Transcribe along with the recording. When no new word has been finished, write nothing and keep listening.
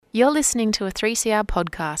You're listening to a 3CR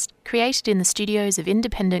podcast created in the studios of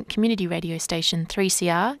independent community radio station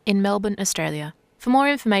 3CR in Melbourne, Australia. For more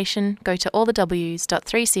information, go to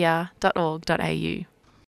allthews.3cr.org.au.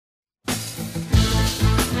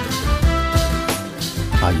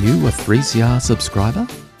 Are you a 3CR subscriber?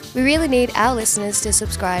 We really need our listeners to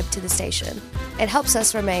subscribe to the station. It helps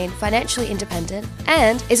us remain financially independent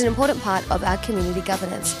and is an important part of our community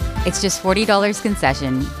governance. It's just $40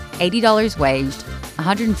 concession, $80 waived,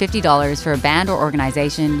 $150 for a band or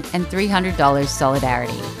organisation, and $300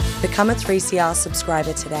 solidarity. Become a 3CR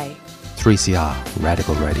subscriber today. 3CR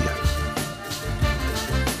Radical Radio.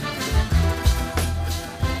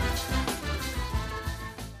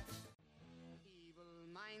 Evil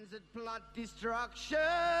minds that plot destruction,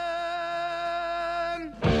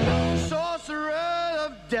 sorcerer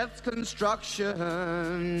of death's construction,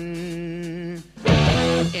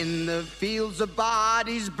 in the fields of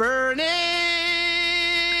bodies burning,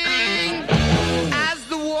 as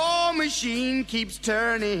the war machine keeps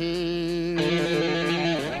turning,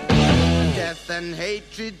 death and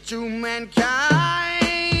hatred to mankind,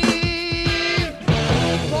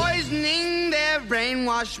 poisoning their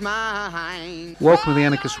brainwashed mind. Welcome to the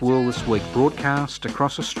Anarchist World This Week, broadcast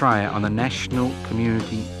across Australia on the National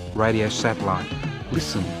Community Radio Satellite.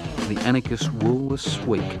 Listen to the Anarchist World This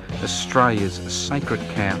Week, Australia's sacred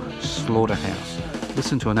cow slaughterhouse.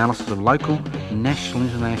 Listen to analysis of local, national,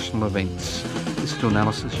 international events. Listen to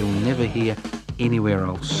analysis you'll never hear anywhere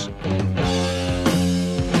else.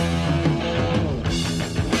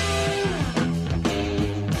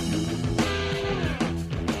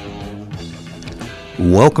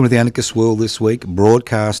 Welcome to the Anarchist World This Week,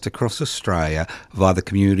 broadcast across Australia via the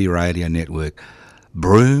Community Radio Network.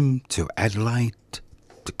 Broome to Adelaide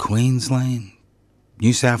to Queensland,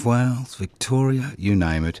 New South Wales, Victoria, you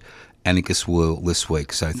name it, Anarchist World This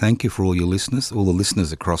Week. So thank you for all your listeners, all the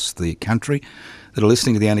listeners across the country that are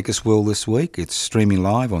listening to the Anarchist World This Week. It's streaming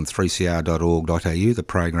live on 3cr.org.au. The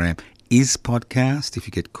program is podcast if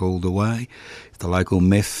you get called away. If the local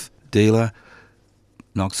meth dealer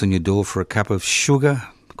knocks on your door for a cup of sugar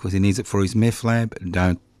because he needs it for his meth lab,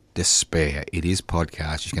 don't despair. It is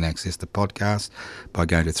podcast. You can access the podcast by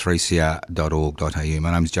going to 3cr.org.au.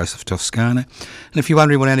 My name is Joseph Toscana, and if you're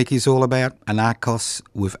wondering what anarchy is all about, anarchos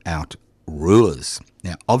without rulers.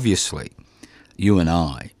 Now, obviously, you and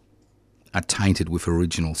I are tainted with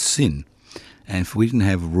original sin, and if we didn't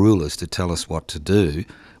have rulers to tell us what to do,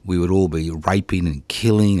 we would all be raping and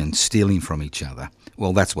killing and stealing from each other.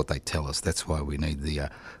 Well, that's what they tell us. That's why we need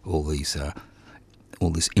all this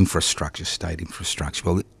infrastructure, state infrastructure.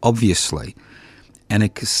 Well, obviously,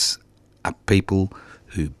 anarchists are people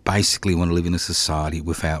who basically want to live in a society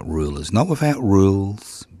without rulers. Not without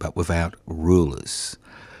rules, but without rulers.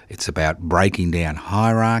 It's about breaking down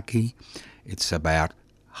hierarchy. It's about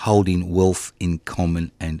holding wealth in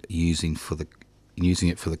common and using it for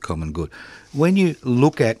the common good. When you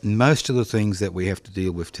look at most of the things that we have to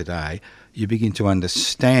deal with today, you begin to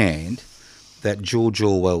understand that George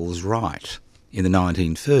Orwell was right in the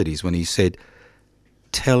 1930s when he said,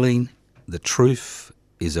 telling the truth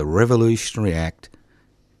is a revolutionary act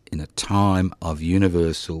in a time of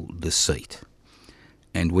universal deceit.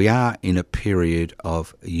 And we are in a period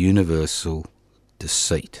of universal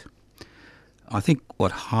deceit. I think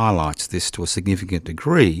what highlights this to a significant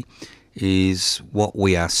degree is what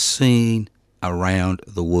we are seeing around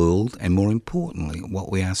the world, and more importantly, what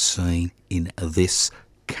we are seeing in this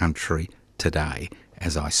country today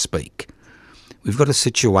as I speak. We've got a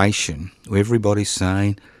situation where everybody's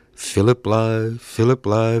saying, Philip Lowe,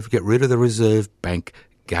 get rid of the Reserve Bank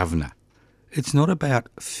governor. It's not about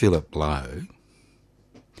Philip Lowe.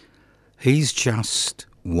 He's just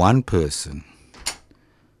one person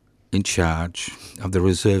in charge of the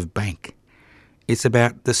Reserve Bank. It's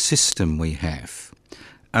about the system we have,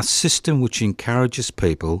 a system which encourages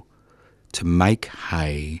people to make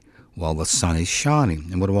hay while the sun is shining.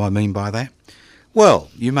 And what do I mean by that? Well,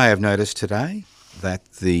 you may have noticed today that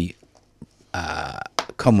the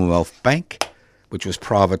Commonwealth Bank, which was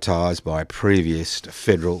privatised by a previous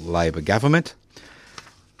federal Labor government,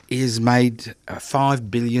 is made a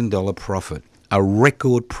 $5 billion profit, a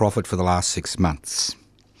record profit for the last 6 months.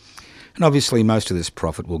 And obviously most of this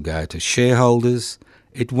profit will go to shareholders.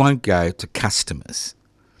 It won't go to customers,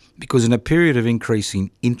 because in a period of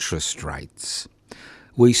increasing interest rates,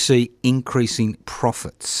 we see increasing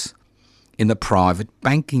profits in the private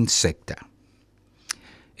banking sector.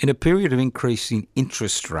 In a period of increasing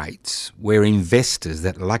interest rates, where investors,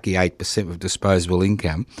 that lucky 8% of disposable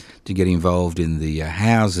income to get involved in the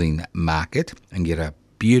housing market and get a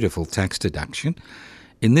beautiful tax deduction,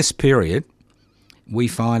 in this period, we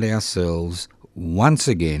find ourselves once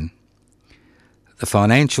again, the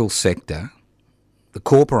financial sector, the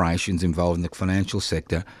corporations involved in the financial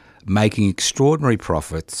sector, making extraordinary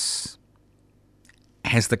profits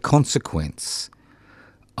has the consequence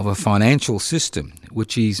of a financial system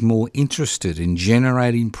which is more interested in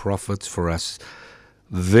generating profits for us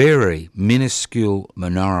very minuscule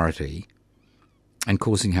minority and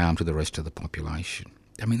causing harm to the rest of the population.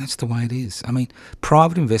 I mean, that's the way it is. I mean,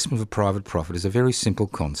 private investment for private profit is a very simple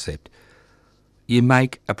concept. You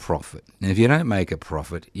make a profit. And if you don't make a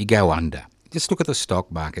profit, you go under. Just look at the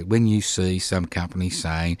stock market. When you see some company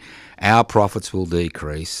saying our profits will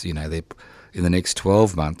decrease, in the next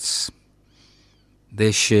 12 months,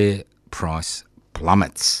 their share price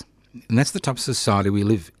plummets. And that's the type of society we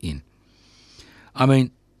live in. I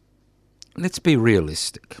mean, let's be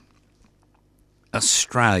realistic.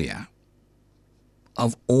 Australia,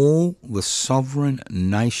 of all the sovereign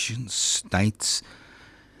nation states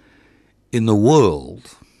in the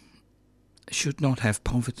world, should not have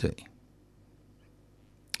poverty.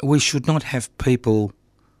 We should not have people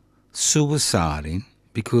suiciding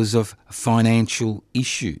because of financial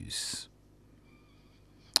issues.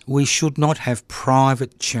 We should not have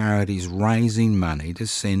private charities raising money to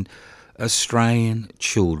send Australian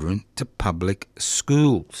children to public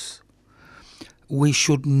schools. We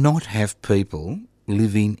should not have people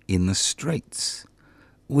living in the streets.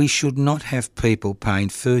 We should not have people paying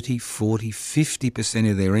 30, 40,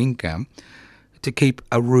 50% of their income to keep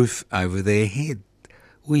a roof over their head.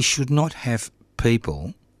 We should not have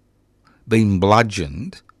people being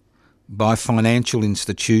bludgeoned by financial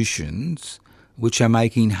institutions which are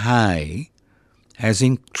making hay as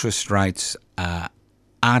interest rates are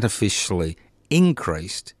artificially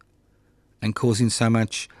increased and causing so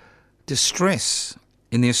much distress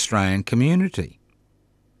in the Australian community.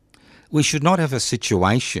 We should not have a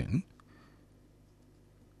situation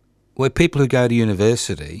where people who go to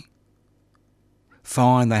university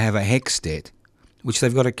find they have a HECS debt which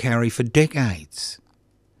they've got to carry for decades.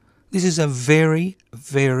 This is a very,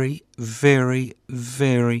 very, very,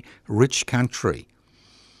 very rich country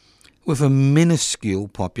with a minuscule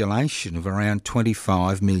population of around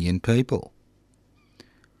 25 million people.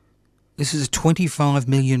 This is 25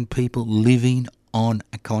 million people living on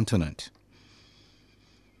a continent.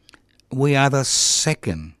 We are the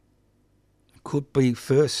second, could be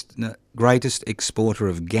first, greatest exporter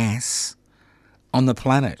of gas on the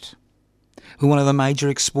planet. We're one of the major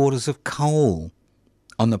exporters of coal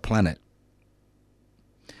on the planet.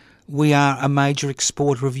 We are a major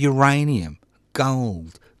exporter of uranium,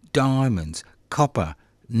 gold, diamonds, copper,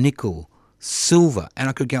 nickel, silver, and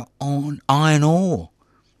I could go on, iron ore,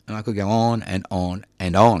 and I could go on and on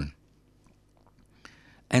and on.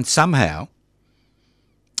 And somehow,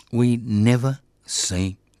 we never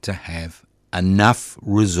seem to have enough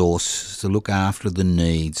resources to look after the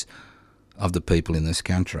needs of the people in this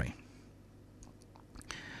country.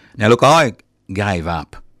 Now look, I gave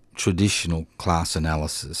up traditional class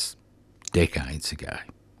analysis decades ago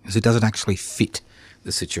because it doesn't actually fit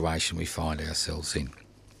the situation we find ourselves in.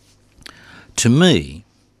 To me,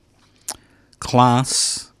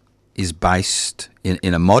 class is based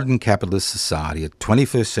in a modern capitalist society, a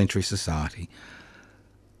 21st century society.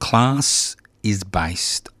 Class is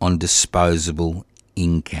based on disposable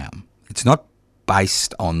income. It's not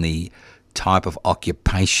based on the type of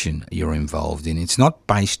occupation you're involved in. It's not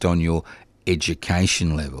based on your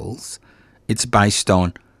education levels. It's based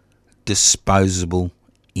on disposable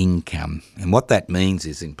income. And what that means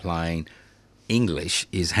is, in plain English,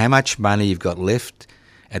 is how much money you've got left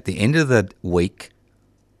at the end of the week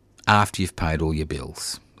after you've paid all your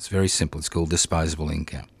bills. It's very simple. It's called disposable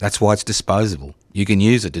income. That's why it's disposable. You can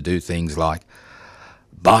use it to do things like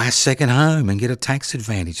buy a second home and get a tax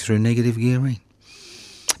advantage through negative gearing.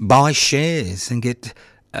 Buy shares and get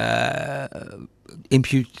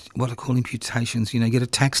imputations, get a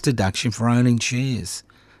tax deduction for owning shares.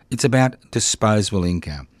 It's about disposable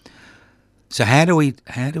income. So how do we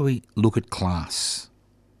look at class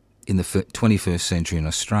in the 21st century in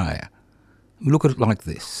Australia? We look at it like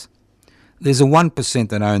this. There's a 1%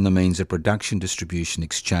 that own the means of production, distribution,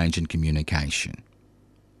 exchange and communication.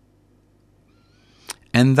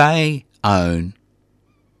 And they own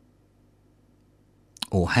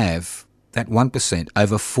or have, that 1%,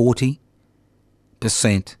 over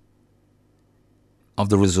 40% of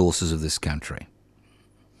the resources of this country.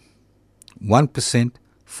 1%,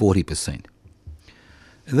 40%.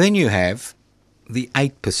 Then you have the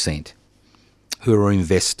 8% who are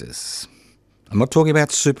investors. I'm not talking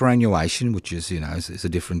about superannuation, which is, is a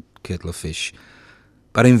different kettle of fish,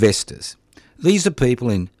 but investors. These are people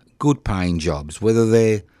in good paying jobs, whether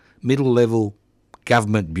they're middle level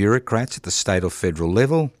government bureaucrats at the state or federal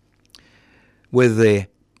level, whether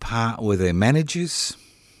they're managers,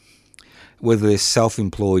 whether they're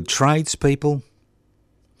self-employed tradespeople,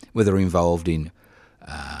 whether they're involved in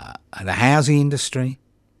the housing industry.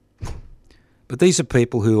 But these are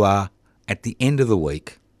people who are, at the end of the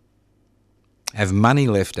week, have money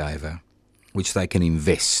left over which they can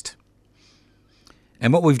invest.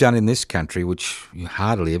 And what we've done in this country, which you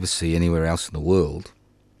hardly ever see anywhere else in the world,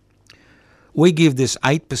 we give this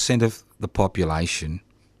 8% of the population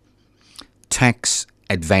tax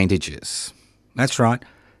advantages. That's right,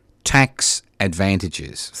 tax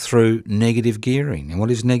advantages through negative gearing. And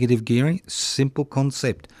what is negative gearing? Simple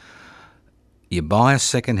concept. You buy a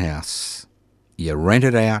second house, you rent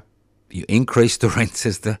it out, you increase the rents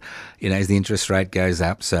as the interest rate goes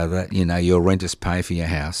up, so that your renters pay for your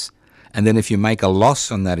house. And then if you make a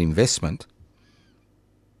loss on that investment,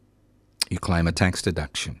 you claim a tax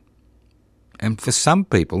deduction. And for some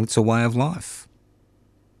people, it's a way of life.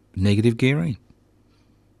 Negative gearing.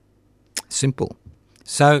 Simple.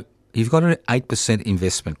 So you've got an 8%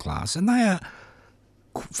 investment class, and they are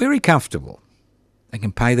very comfortable. They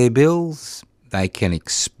can pay their bills. They can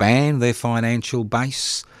expand their financial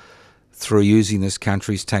base through using this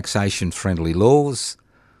country's taxation-friendly laws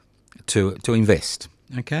to invest.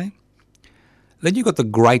 Okay? Then you've got the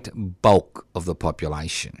great bulk of the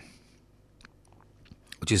population,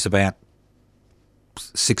 which is about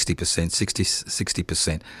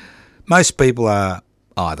 60%. Most people are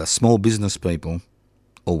either small business people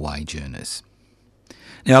or wage earners.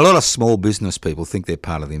 Now, a lot of small business people think they're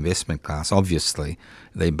part of the investment class. Obviously,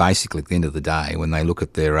 they basically, at the end of the day, when they look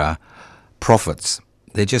at their profits,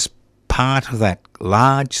 they're just part of that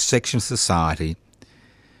large section of society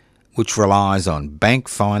which relies on bank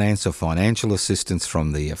finance or financial assistance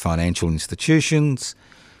from the financial institutions.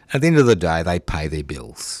 At the end of the day, they pay their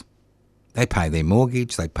bills. They pay their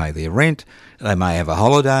mortgage, they pay their rent, they may have a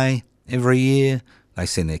holiday every year, they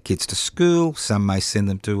send their kids to school, some may send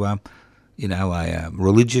them to a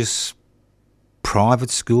religious private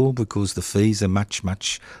school because the fees are much,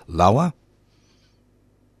 much lower.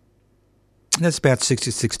 And that's about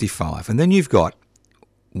 60-65. And then you've got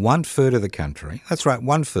 1/3 of the country, that's right,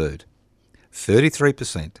 1/3,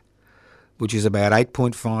 33%, which is about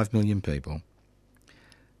 8.5 million people,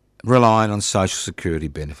 relying on social security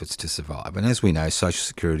benefits to survive. And as we know, social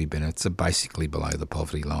security benefits are basically below the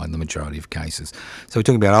poverty line in the majority of cases. So we're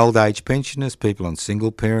talking about old age pensioners, people on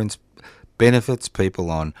single parents benefits, people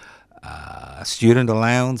on student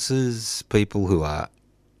allowances, people who are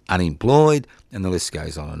unemployed, and the list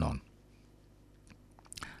goes on and on.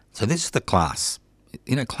 So this is the class.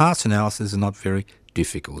 Class analysis is not very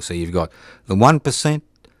difficult. So you've got the 1%,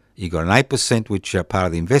 you've got an 8% which are part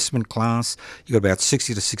of the investment class, you've got about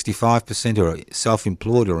 60-65% who are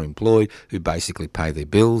self-employed or employed who basically pay their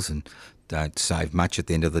bills and don't save much at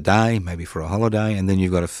the end of the day, maybe for a holiday, and then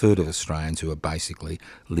you've got 1/3 of Australians who are basically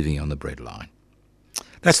living on the breadline.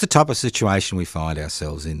 That's the type of situation we find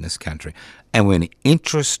ourselves in this country. And when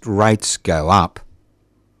interest rates go up,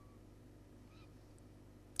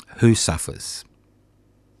 who suffers?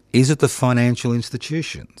 Is it the financial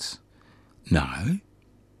institutions? No.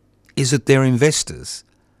 Is it their investors?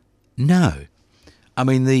 No. I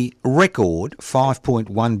mean, the record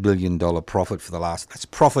 $5.1 billion profit for that's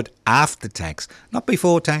profit after tax, not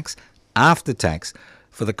before tax, after tax,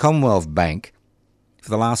 for the Commonwealth Bank for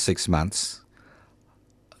the last 6 months,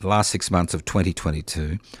 of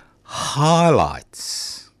 2022,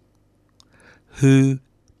 highlights who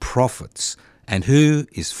profits and who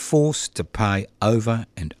is forced to pay over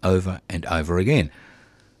and over and over again.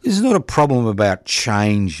 This is not a problem about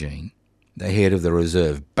changing the head of the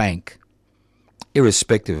Reserve Bank,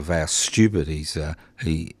 irrespective of how stupid he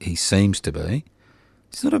seems to be.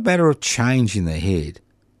 It's not a matter of changing the head.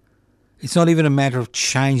 It's not even a matter of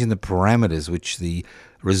changing the parameters which the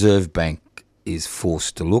Reserve Bank is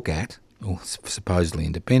forced to look at, or supposedly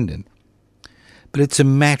independent. But it's a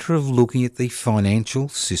matter of looking at the financial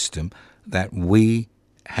system that we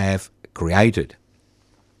have created,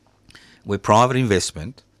 where private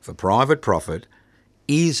investment for private profit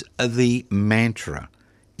is the mantra,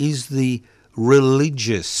 is the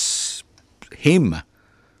religious hymn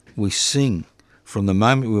we sing from the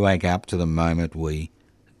moment we wake up to the moment we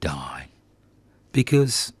die.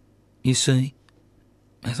 Because, you see,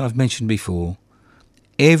 as I've mentioned before,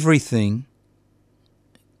 everything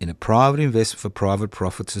in a private investment for private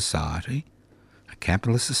profit society, a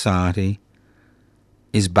capitalist society,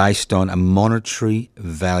 is based on a monetary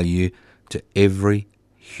value to every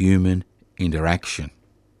human interaction.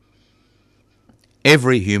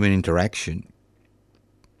 Every human interaction,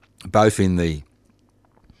 both in the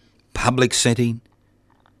public setting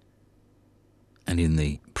and in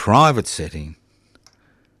the private setting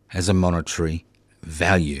has a monetary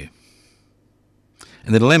value.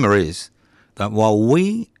 And the dilemma is that while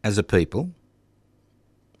we as a people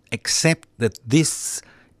accept that this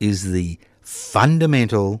is the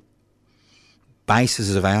fundamental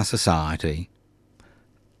basis of our society,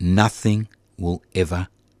 nothing will ever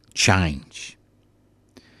change.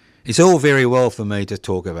 It's all very well for me to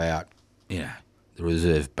talk about, the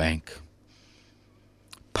Reserve Bank,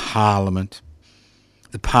 Parliament,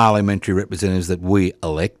 the parliamentary representatives that we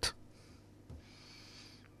elect,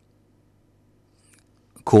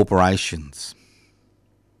 corporations.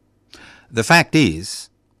 The fact is,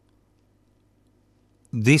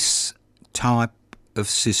 this type of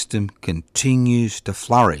system continues to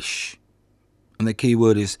flourish. And the key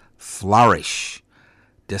word is flourish,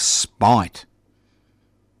 despite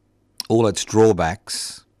all its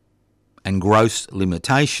drawbacks and gross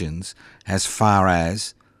limitations as far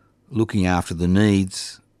as looking after the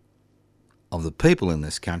needs of the people in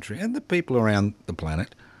this country and the people around the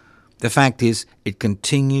planet. The fact is, it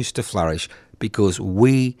continues to flourish because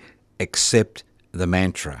we accept the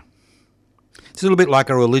mantra. It's a little bit like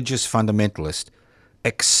a religious fundamentalist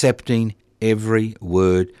accepting every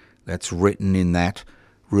word that's written in that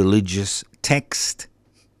religious text.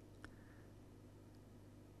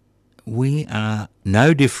 We are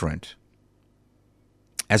no different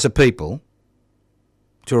as a people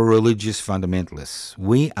to a religious fundamentalists.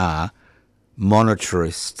 We are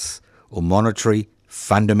monetarists or monetary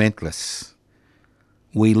fundamentalists.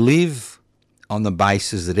 We live on the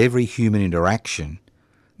basis that every human interaction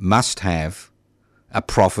must have a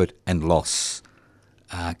profit and loss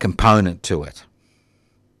component to it.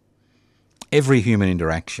 Every human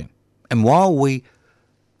interaction. And while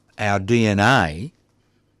our DNA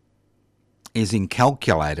is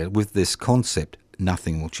inculcated with this concept,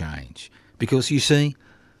 nothing will change. Because you see,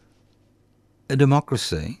 a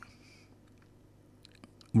democracy,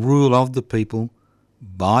 rule of the people,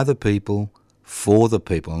 by the people, for the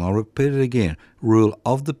people. And I'll repeat it again. Rule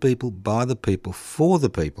of the people, by the people, for the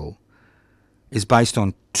people is based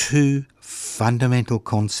on two fundamental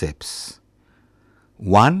concepts.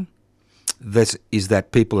 One, is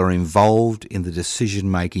that people are involved in the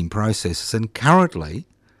decision-making processes. And currently,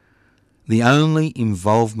 the only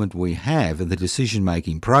involvement we have in the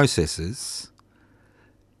decision-making processes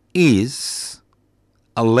is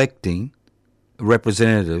electing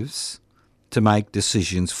representatives to make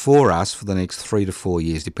decisions for us for the next 3 to 4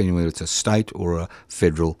 years, depending whether it's a state or a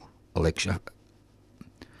federal election,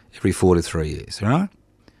 every 4 to 3 years, right?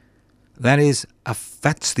 That's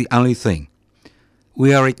the only thing.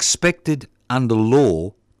 We are expected under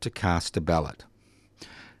law to cast a ballot.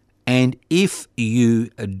 And if you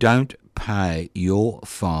don't pay your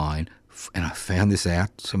fine, and I found this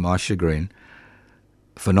out to my chagrin,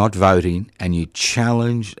 for not voting, and you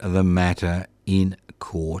challenge the matter in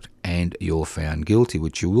court and you're found guilty,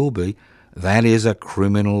 which you will be, that is a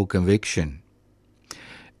criminal conviction.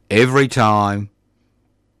 Every time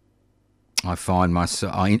I find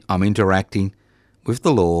myself, I'm interacting with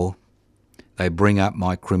the law, they bring up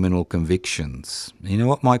my criminal convictions. You know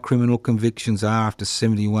what my criminal convictions are after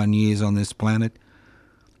 71 years on this planet?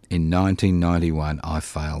 In 1991, I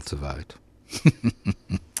failed to vote.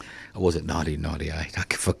 Or was it 1998?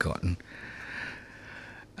 I've forgotten.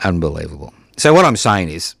 Unbelievable. So what I'm saying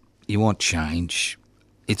is, you want change.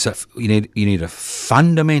 You need a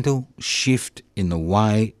fundamental shift in the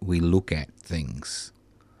way we look at things.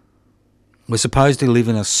 We're supposed to live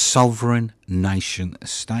in a sovereign nation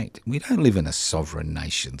state. We don't live in a sovereign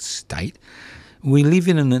nation state. We live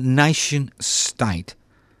in a nation state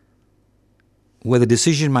where the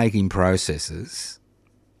decision-making processes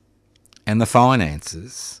and the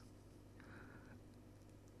finances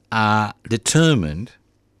are determined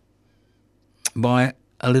by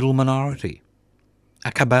a little minority,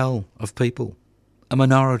 a cabal of people, a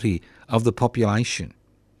minority of the population.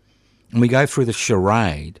 And we go through the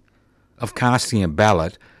charade of casting a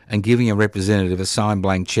ballot and giving a representative a signed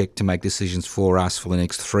blank cheque to make decisions for us for the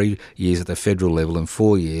next 3 years at the federal level and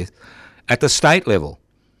 4 years at the state level.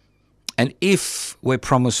 And if we're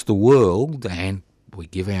promised the world and we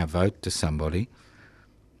give our vote to somebody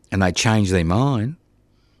and they change their mind,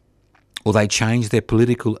 or they change their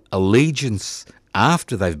political allegiance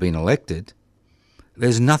after they've been elected,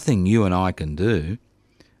 there's nothing you and I can do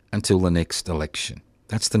until the next election.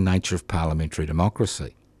 That's the nature of parliamentary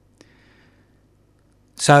democracy.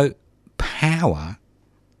 So power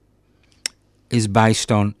is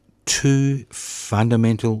based on two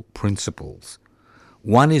fundamental principles.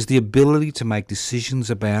 One is the ability to make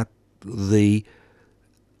decisions about the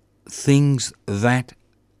things that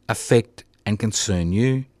affect and concern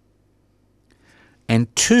you.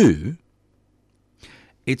 And two,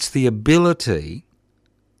 it's the ability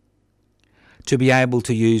to be able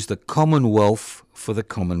to use the Commonwealth for the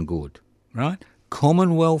common good, right?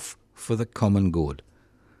 Commonwealth for the common good.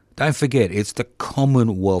 Don't forget, it's the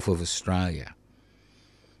Commonwealth of Australia,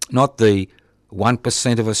 not the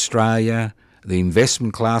 1% of Australia, the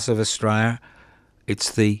investment class of Australia.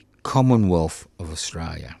 It's the Commonwealth of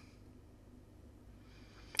Australia.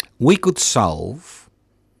 We could solve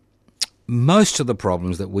most of the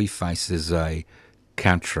problems that we face as a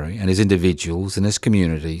country and as individuals and as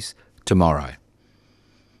communities tomorrow.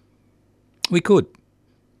 We could.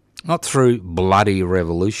 Not through bloody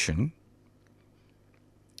revolution,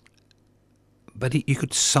 but you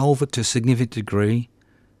could solve it to a significant degree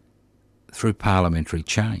through parliamentary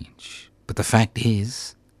change. But the fact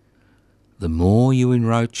is, the more you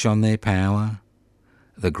encroach on their power,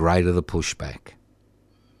 the greater the pushback.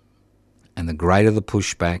 And the greater the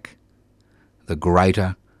pushback, the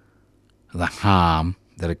greater the harm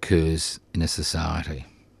that occurs in a society.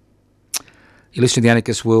 You listen to The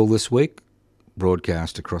Anarchist World This Week,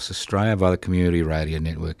 broadcast across Australia via the Community Radio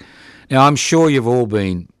Network. Now, I'm sure you've all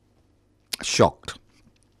been shocked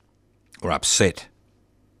or upset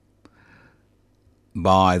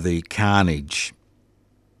by the carnage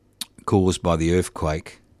caused by the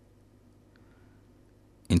earthquake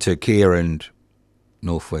in Turkey and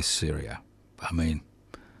northwest Syria. I mean,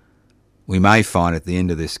 we may find at the end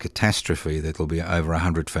of this catastrophe that there'll be over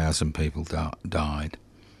 100,000 people died.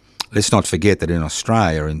 Let's not forget that in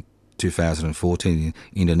Australia in 2014, in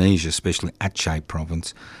Indonesia, especially Aceh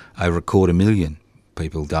province, over 250,000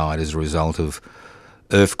 people died as a result of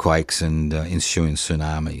earthquakes and ensuing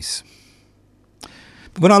tsunamis.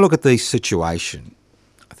 But when I look at this situation,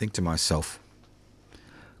 I think to myself,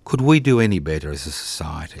 could we do any better as a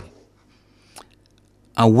society?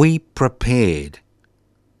 Are we prepared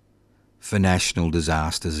for national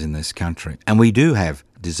disasters in this country? And we do have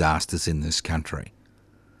disasters in this country.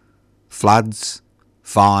 Floods,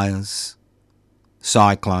 fires,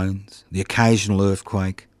 cyclones, the occasional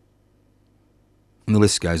earthquake, and the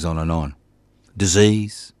list goes on and on.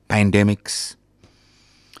 Disease, pandemics.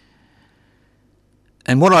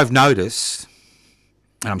 And what I've noticed,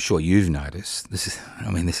 and I'm sure you've noticed, this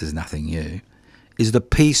is nothing new, is the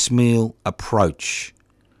piecemeal approach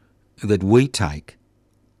that we take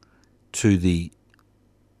to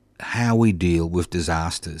how we deal with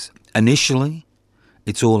disasters. Initially,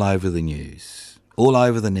 it's all over the news, all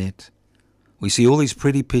over the net. We see all these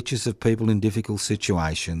pretty pictures of people in difficult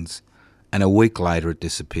situations, and a week later it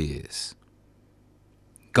disappears.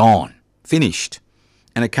 Gone, finished.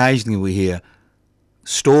 And occasionally we hear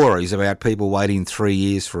stories about people waiting 3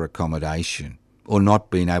 years for accommodation, or not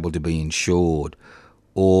being able to be insured,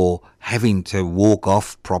 or having to walk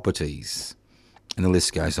off properties. And the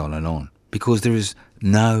list goes on and on, because there is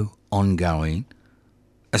no ongoing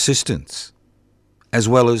assistance, as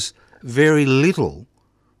well as very little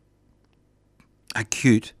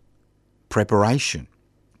acute preparation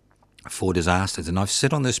for disasters. And I've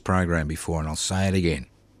said on this program before, and I'll say it again,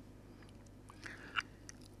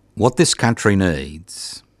 what this country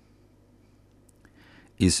needs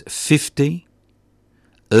is 50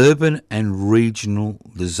 urban and regional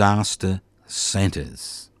disaster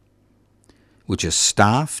centres, which are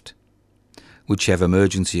staffed, which have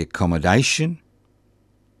emergency accommodation,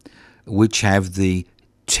 which have the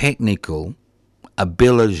technical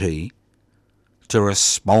ability to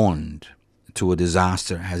respond to a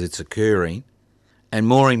disaster as it's occurring, and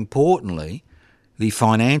more importantly, the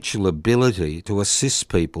financial ability to assist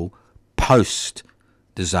people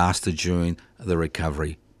post-disaster during the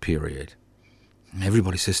recovery period.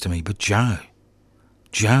 Everybody says to me, but Joe,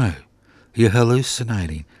 you're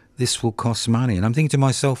hallucinating. This will cost money. And I'm thinking to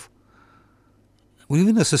myself, we live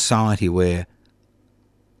in a society where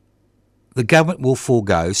the government will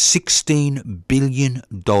forego $16 billion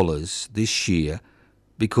this year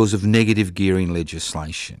because of negative gearing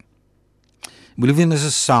legislation. We live in a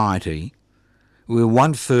society where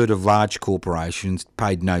 1/3 of large corporations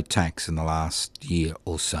paid no tax in the last year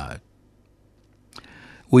or so.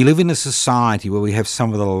 We live in a society where we have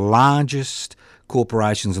some of the largest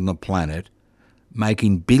corporations on the planet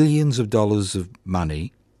making billions of dollars of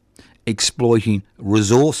money, exploiting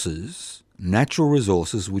resources, natural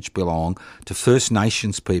resources which belong to First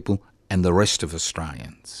Nations people and the rest of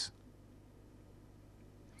Australians.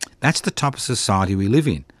 That's the type of society we live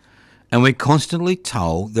in. And we're constantly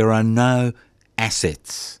told there are no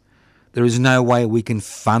assets. There is no way we can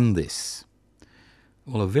fund this.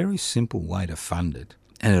 Well, a very simple way to fund it,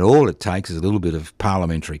 and all it takes is a little bit of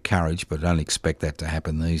parliamentary courage, but I don't expect that to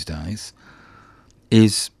happen these days,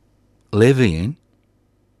 is levying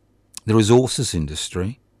the resources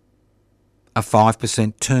industry a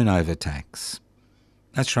 5% turnover tax.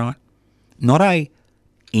 That's right. Not a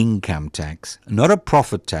income tax, not a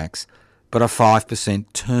profit tax, but a 5%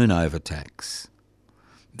 turnover tax.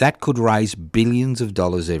 That could raise billions of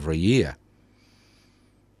dollars every year.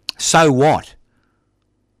 So what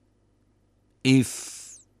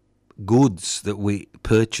if goods that we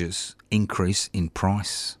purchase increase in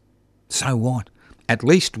price? So what? At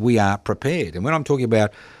least we are prepared. And when I'm talking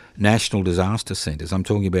about national disaster centres, I'm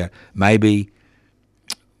talking about maybe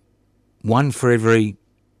one for every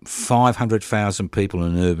 500,000 people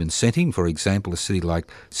in an urban setting. For example, a city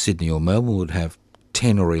like Sydney or Melbourne would have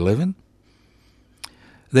 10 or 11.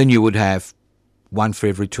 Then you would have one for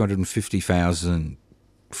every 250,000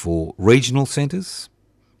 for regional centres,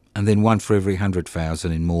 and then one for every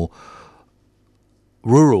 100,000 in more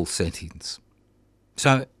rural settings.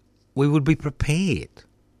 So we would be prepared.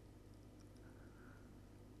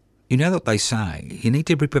 You know what they say, you need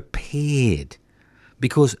to be prepared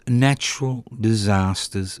because natural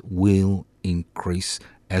disasters will increase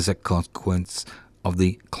as a consequence of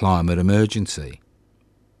the climate emergency.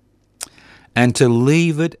 And to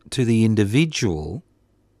leave it to the individual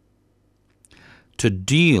to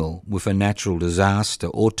deal with a natural disaster,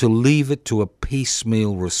 or to leave it to a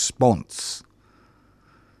piecemeal response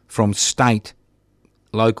from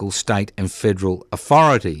local, state and federal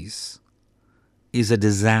authorities, is a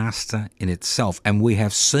disaster in itself. And we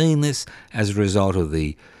have seen this as a result of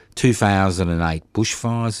the 2008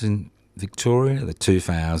 bushfires in Victoria, the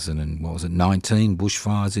 2019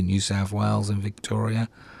 bushfires in New South Wales and Victoria,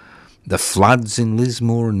 the floods in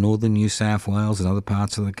Lismore in northern New South Wales and other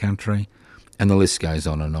parts of the country, and the list goes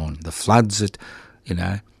on and on. The floods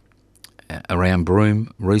around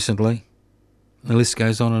Broome recently, the list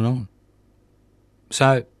goes on and on.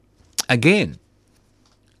 So, again,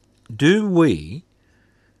 do we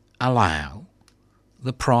allow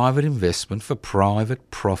the private investment for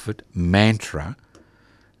private profit mantra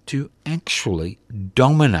to actually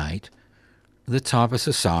dominate the type of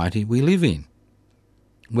society we live in,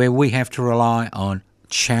 where we have to rely on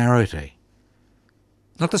charity?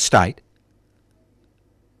 Not the state,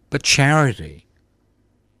 but charity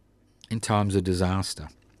in times of disaster.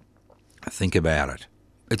 Think about it.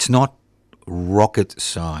 It's not rocket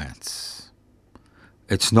science.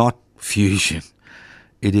 It's not fusion.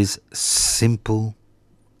 It is simple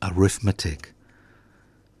arithmetic.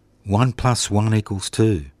 1 + 1 =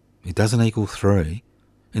 2. It doesn't equal 3.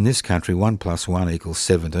 In this country, 1 + 1 =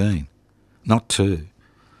 17, not 2.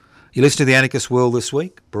 You listen to the Anarchist World This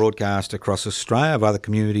Week, broadcast across Australia via the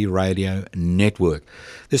Community Radio Network.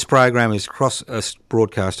 This program is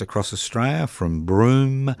broadcast across Australia from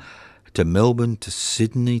Broome to Melbourne to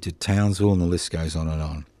Sydney to Townsville, and the list goes on and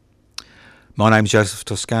on. My name's Joseph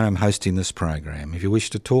Toscano. I'm hosting this program. If you wish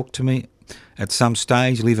to talk to me at some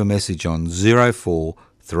stage, leave a message on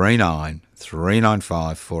 0439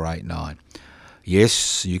 395 489.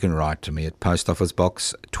 Yes, you can write to me at Post Office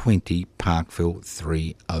Box 20, Parkville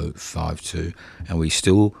 3052, and we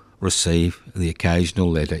still receive the occasional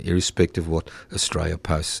letter, irrespective of what Australia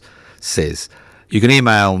Post says. You can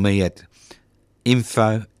email me at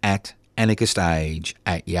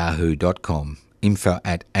info@anarchistage@yahoo.com,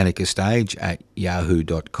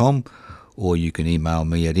 info@anarchistage@yahoo.com, or you can email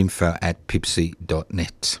me at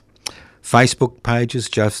info@pipsy.net. Facebook pages,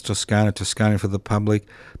 Joseph Toscano, Toscano for the Public,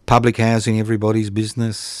 public housing, everybody's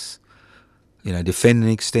business, defend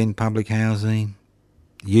and extend public housing,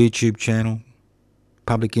 YouTube channel,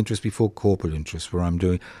 public interest before corporate interest, where I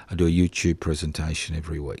do a YouTube presentation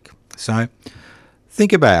every week. So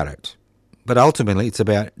think about it. But ultimately it's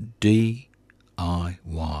about DIY,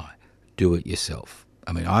 do it yourself.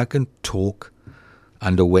 I mean, I can talk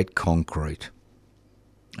under wet concrete.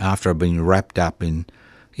 After I've been wrapped up in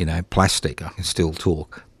plastic, I can still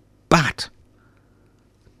talk. But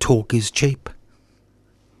talk is cheap.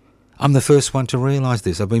 I'm the first one to realise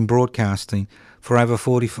this. I've been broadcasting for over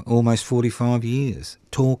almost 45 years.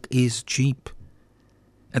 Talk is cheap.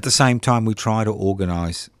 At the same time, we try to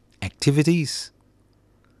organise activities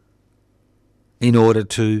in order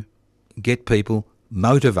to get people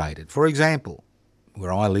motivated. For example,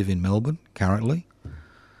 where I live in Melbourne currently,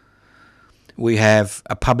 we have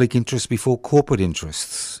a public interest before corporate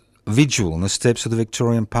interests vigil on the steps of the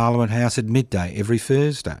Victorian Parliament House at midday every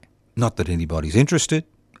Thursday. Not that anybody's interested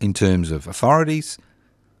in terms of authorities,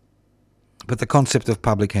 but the concept of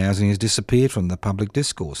public housing has disappeared from the public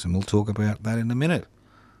discourse, and we'll talk about that in a minute.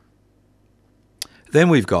 Then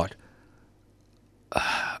we've got,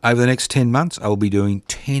 over the next 10 months, I will be doing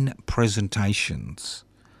 10 presentations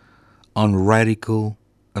on radical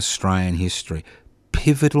Australian history,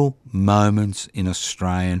 pivotal moments in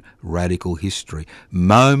Australian radical history,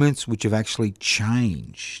 moments which have actually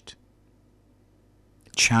changed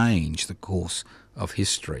the course of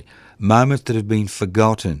history, moments that have been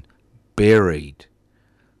forgotten, buried,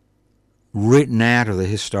 written out of the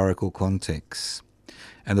historical context.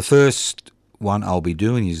 And the first one I'll be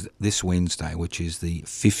doing is this Wednesday, which is the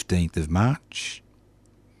 15th of March,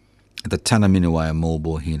 at the Tunnerminnerwait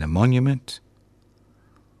Maulboyheenner Monument,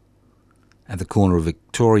 at the corner of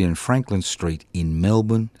Victoria and Franklin Street in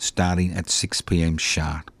Melbourne, starting at 6 p.m.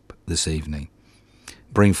 sharp this evening.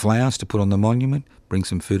 Bring flowers to put on the monument, bring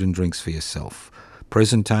some food and drinks for yourself.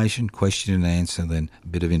 Presentation, question and answer, then a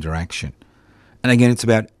bit of interaction. And again, it's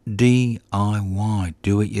about DIY,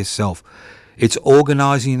 do it yourself. It's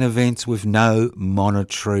organising events with no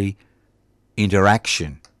monetary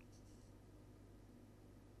interaction.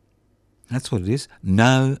 That's what it is,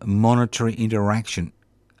 no monetary interaction.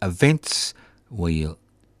 Events where you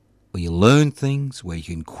learn things, where you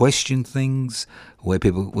can question things, where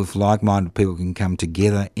people with like-minded people can come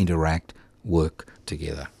together, interact, work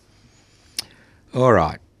together. All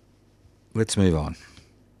right, let's move on.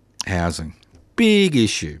 Housing. Big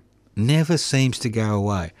issue. Never seems to go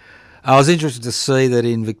away. I was interested to see that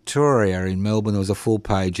in Victoria, in Melbourne, there was a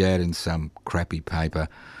full-page ad in some crappy paper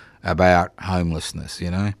about homelessness,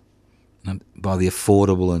 by the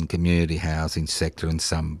affordable and community housing sector and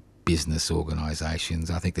some business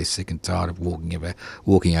organisations. I think they're sick and tired of walking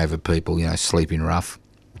over people, sleeping rough.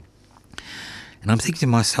 And I'm thinking to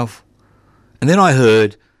myself, and then I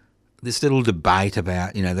heard this little debate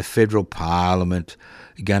about, the federal parliament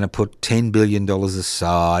going to put $10 billion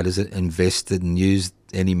aside as it invested and used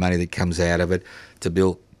any money that comes out of it to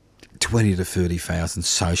build 20 to 30,000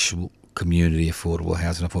 social, community, affordable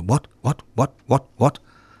housing. I thought, what?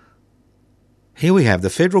 Here we have the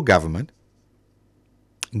federal government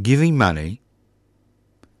giving money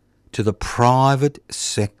to the private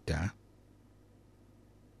sector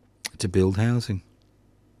to build housing.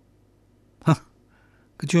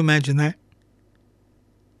 Could you imagine that?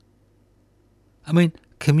 I mean,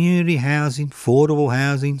 community housing, affordable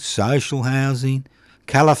housing, social housing,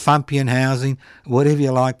 Califumpian housing, whatever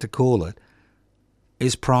you like to call it,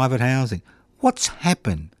 is private housing. What's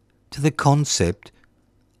happened to the concept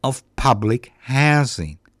of public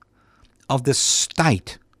housing, of the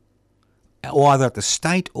state, or either at the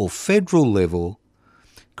state or federal level,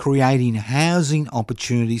 creating housing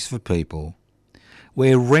opportunities for people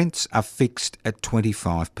where rents are fixed at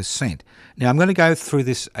 25%. Now, I'm going to go through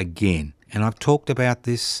this again, and I've talked about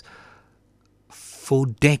this for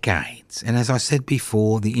decades. And as I said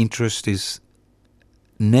before, the interest is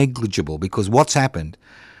negligible because what's happened,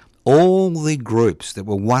 all the groups that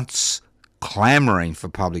were once clamouring for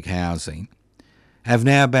public housing have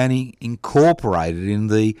now been incorporated in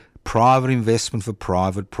the private investment for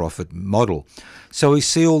private profit model. So we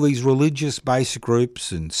see all these religious basic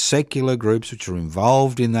groups and secular groups which are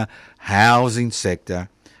involved in the housing sector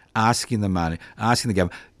asking the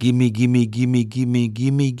government, give me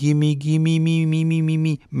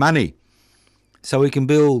money. So we can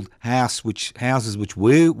build houses which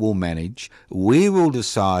we will manage, we will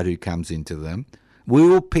decide who comes into them, we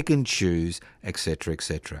will pick and choose, etc.,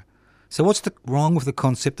 etc. So what's wrong with the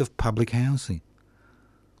concept of public housing?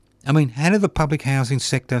 I mean, how did the public housing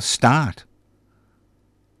sector start?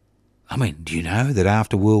 I mean, do you know that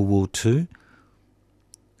after World War II,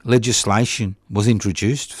 legislation was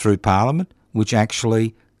introduced through Parliament which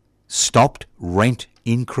actually stopped rent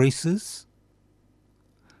increases?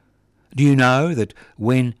 Do you know that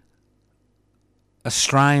when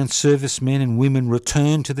Australian servicemen and women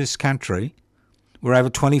returned to this country, where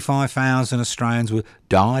over 25,000 Australians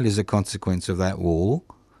died as a consequence of that war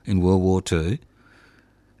in World War II,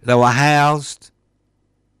 they were housed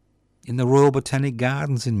in the Royal Botanic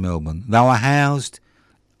Gardens in Melbourne. They were housed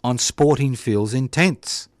on sporting fields in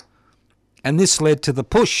tents. And this led to the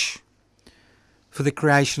push for the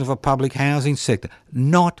creation of a public housing sector,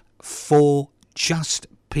 not for just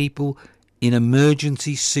people in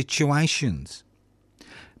emergency situations,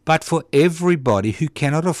 but for everybody who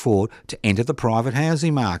cannot afford to enter the private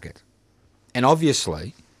housing market. And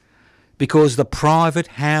obviously, because the private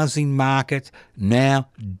housing market now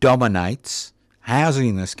dominates housing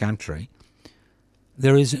in this country,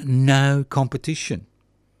 there is no competition.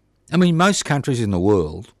 I mean, most countries in the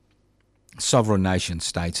world, sovereign nation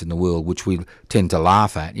states in the world, which we tend to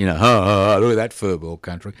laugh at, look at that furball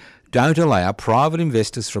country, don't allow private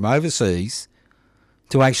investors from overseas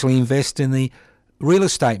to actually invest in the real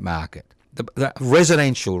estate market, the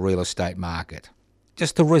residential real estate market,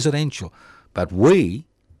 just the residential. But we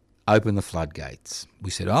opened the floodgates.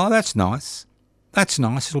 We said, oh, that's nice. That's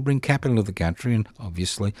nice. It'll bring capital to the country and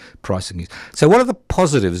obviously pricing is. So what are the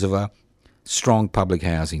positives of a strong public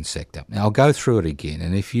housing sector? Now, I'll go through it again,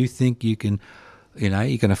 and if you think you can, you're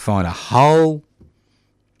going to find a hole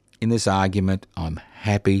in this argument, I'm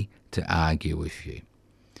happy to argue with you.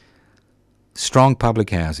 Strong public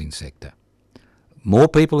housing sector. More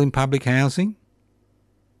people in public housing,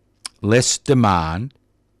 less demand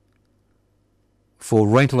for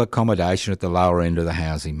rental accommodation at the lower end of the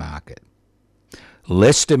housing market.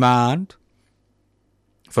 Less demand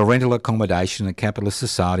for rental accommodation in a capitalist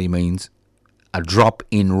society means a drop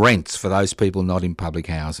in rents for those people not in public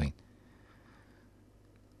housing.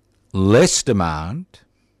 Less demand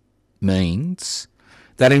means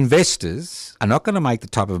that investors are not going to make the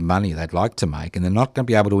type of money they'd like to make, and they're not going to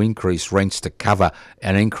be able to increase rents to cover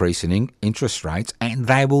an increase in interest rates, and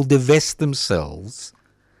they will divest themselves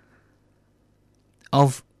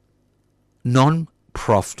of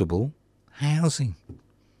non-profitable housing.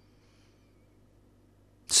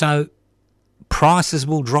 So prices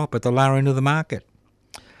will drop at the lower end of the market,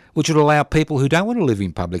 which would allow people who don't want to live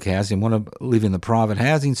in public housing, want to live in the private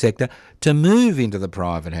housing sector, to move into the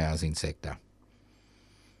private housing sector.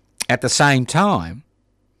 At the same time,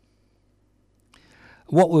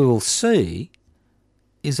 what we will see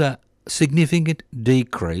is a significant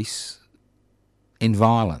decrease in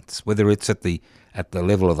violence, whether it's at the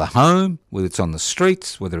level of the home, whether it's on the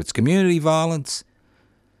streets, whether it's community violence,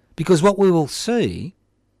 because what we will see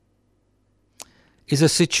is a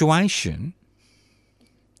situation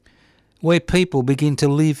where people begin to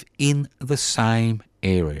live in the same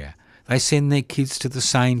area. They send their kids to the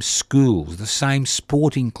same schools, the same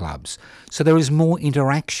sporting clubs, so there is more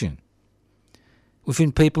interaction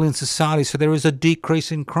within people in society, so there is a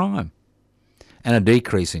decrease in crime. And a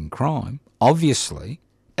decrease in crime, obviously,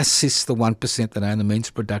 assists the 1% that own the means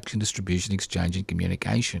of production, distribution, exchange and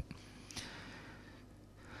communication.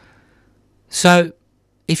 So,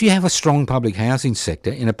 if you have a strong public housing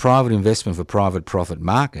sector in a private investment for private profit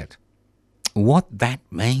market, what that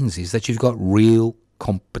means is that you've got real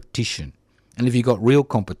competition. And if you've got real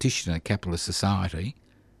competition in a capitalist society,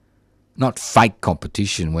 not fake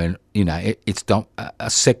competition when, a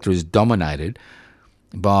sector is dominated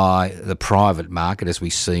by the private market as we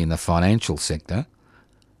see in the financial sector,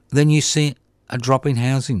 then you see a drop in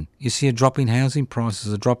housing. You see a drop in housing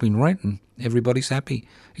prices, a drop in rent, and everybody's happy,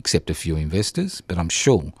 except a few investors, but I'm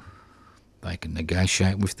sure they can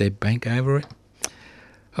negotiate with their bank over it.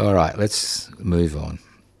 All right, let's move on.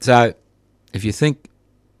 So if you think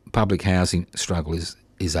public housing struggle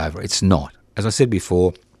is over, it's not. As I said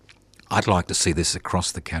before, I'd like to see this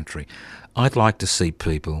across the country. I'd like to see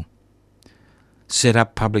people set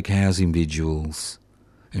up public housing vigils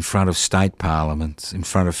in front of state parliaments, in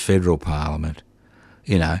front of federal parliament,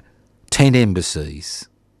 10 embassies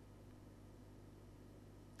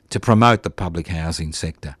to promote the public housing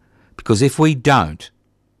sector. Because if we don't,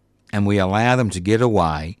 and we allow them to get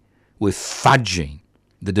away with fudging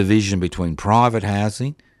the division between private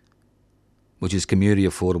housing, which is community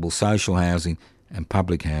affordable social housing, and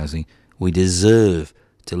public housing, we deserve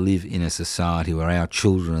to live in a society where our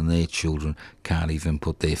children and their children can't even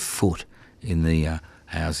put their foot in the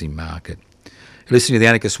housing market. Listening to The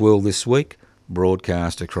Anarchist World This Week,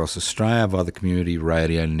 broadcast across Australia via the Community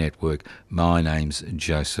Radio Network. My name's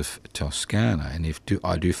Joseph Toscano, and if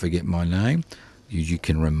I do forget my name, you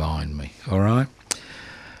can remind me, all right?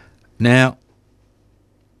 Now,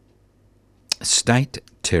 state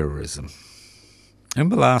terrorism.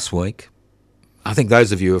 Remember last week, I think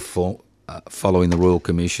those of you who are following the Royal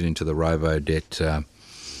Commission into the Robodebt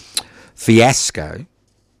fiasco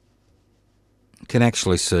can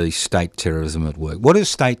actually see state terrorism at work. What is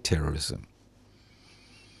state terrorism?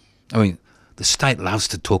 I mean, the state loves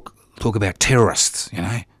to talk about terrorists,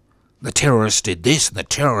 The terrorist did this and the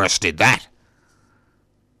terrorist did that.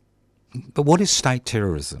 But what is state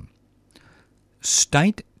terrorism?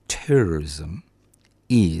 State terrorism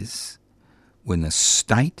is when the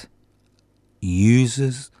state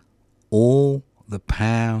uses all the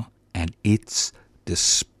power at its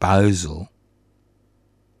disposal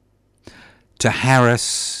to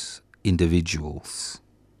harass individuals,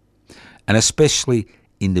 and especially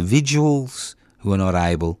individuals who are not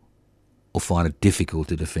able or find it difficult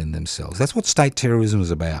to defend themselves. That's what state terrorism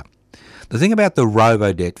is about. The thing about the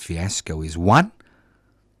Robodebt fiasco is, one,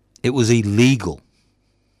 it was illegal.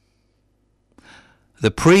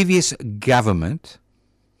 The previous government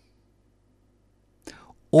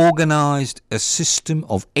organised a system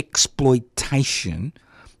of exploitation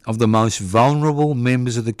of the most vulnerable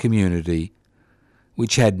members of the community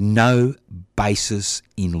which had no basis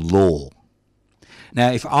in law.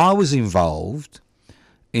 Now, if I was involved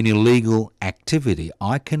in illegal activity,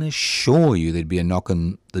 I can assure you there'd be a knock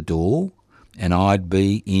on the door and I'd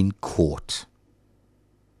be in court.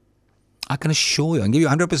 I can assure you, I can give you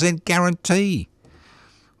a 100% guarantee.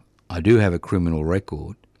 I do have a criminal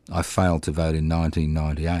record. I failed to vote in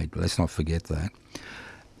 1998, but let's not forget that.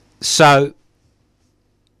 So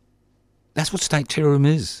that's what state terrorism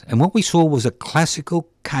is. And what we saw was a classical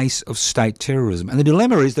case of state terrorism. And the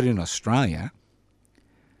dilemma is that in Australia,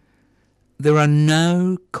 there are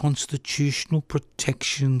no constitutional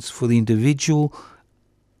protections for the individual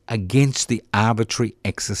against the arbitrary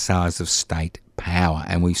exercise of state power.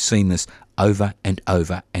 And we've seen this over and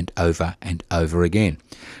over and over and over again.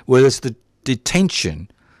 Whereas the detention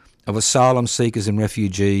of asylum seekers and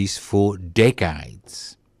refugees for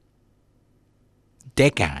decades.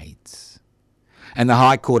 And the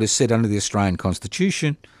High Court has said under the Australian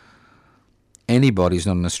Constitution, anybody who's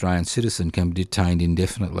not an Australian citizen can be detained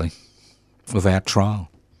indefinitely without trial.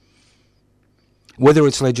 Whether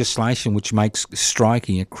it's legislation which makes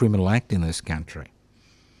striking a criminal act in this country,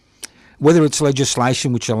 whether it's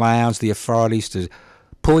legislation which allows the authorities to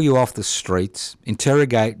pull you off the streets,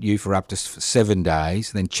 interrogate you for up to 7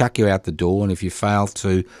 days, then chuck you out the door, and if you fail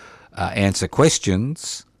to answer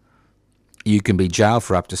questions, you can be jailed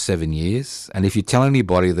for up to 7 years. And if you tell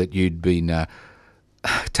anybody that you'd been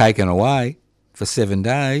taken away for 7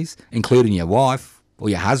 days, including your wife or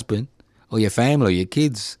your husband or your family or your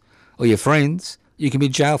kids or your friends, you can be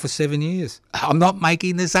jailed for 7 years. I'm not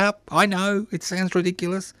making this up. I know, it sounds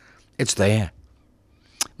ridiculous. It's there.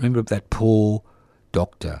 Remember that poor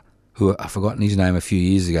doctor who, I've forgotten his name, a few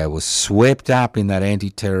years ago, was swept up in that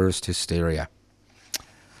anti-terrorist hysteria.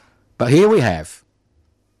 But here we have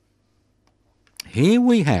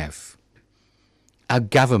a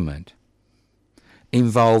government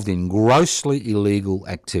involved in grossly illegal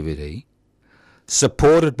activity,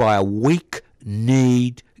 supported by a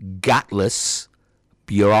weak-kneed, gutless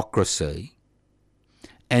bureaucracy,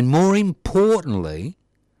 and more importantly,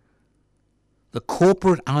 the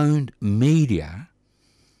corporate-owned media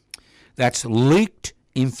that's leaked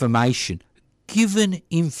information, given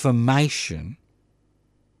information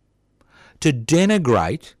to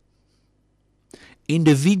denigrate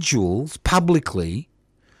individuals publicly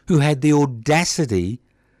who had the audacity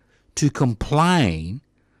to complain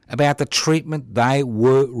about the treatment they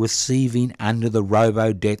were receiving under the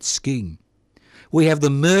robo-debt scheme. We have the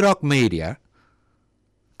Murdoch media,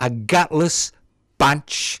 a gutless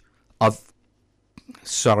bunch of,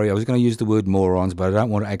 sorry, I was going to use the word morons, but I don't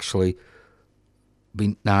want to actually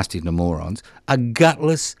be nasty to morons, a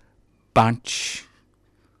gutless bunch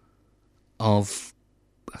of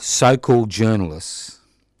so-called journalists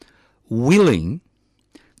willing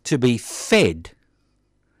to be fed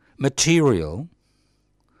material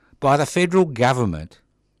by the federal government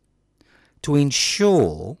to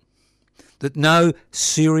ensure that no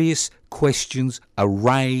serious questions are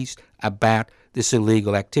raised about this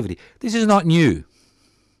illegal activity. This is not new.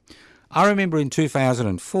 I remember in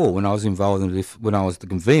 2004 when I was involved when I was the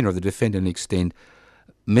convener of the Defend and Extend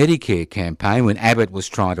Medicare campaign, when Abbott was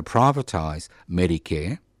trying to privatise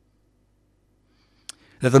Medicare,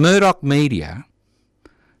 that the Murdoch media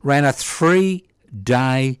ran a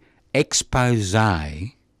 3-day expose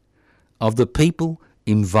of the people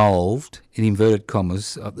involved, in inverted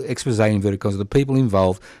commas, expose in inverted commas, the people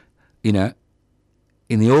involved, in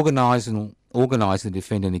the organising the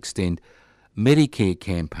Defend and Extend Medicare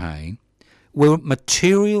campaign, where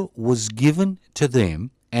material was given to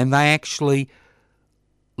them and they actually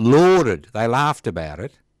they laughed about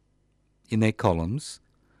it in their columns.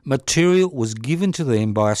 Material was given to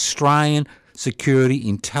them by Australian security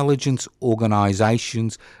intelligence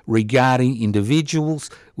organisations regarding individuals,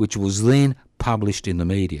 which was then published in the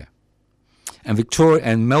media. And Victoria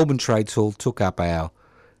and Melbourne Trades Hall took up our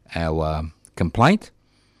complaint.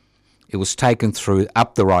 It was taken through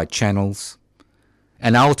up the right channels,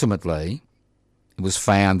 and ultimately it was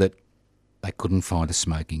found that they couldn't find a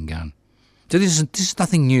smoking gun. So this is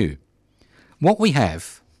nothing new. What we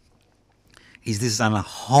have is this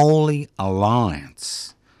unholy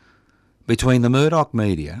alliance between the Murdoch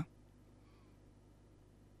media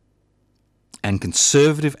and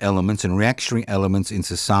conservative elements and reactionary elements in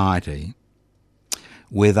society,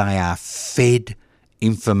 where they are fed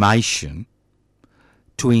information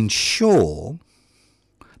to ensure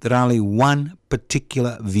that only one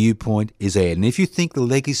particular viewpoint is aired. And if you think the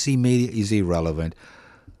legacy media is irrelevant,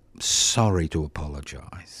 sorry to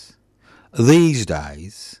apologise. These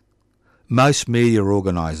days, most media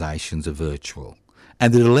organisations are virtual.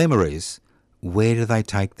 And the dilemma is, where do they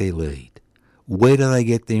take their lead? Where do they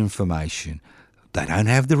get their information? They don't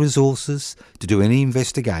have the resources to do any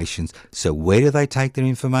investigations. So where do they take their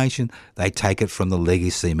information? They take it from the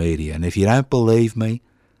legacy media. And if you don't believe me,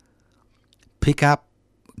 pick up,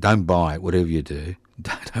 don't buy it, whatever you do.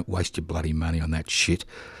 Don't waste your bloody money on that shit.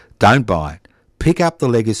 Don't buy it. Pick up the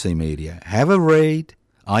legacy media. Have a read.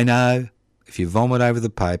 I know, if you vomit over the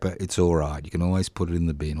paper, it's all right. You can always put it in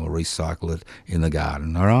the bin or recycle it in the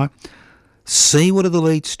garden, all right? See what are the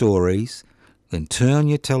lead stories, then turn on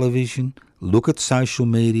your television, look at social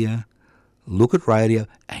media, look at radio,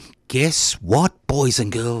 and guess what, boys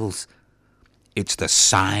and girls? It's the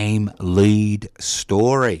same lead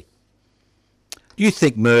story. Do you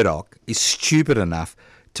think Murdoch is stupid enough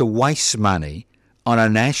to waste money on a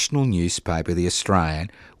national newspaper, The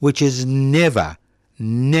Australian, which has never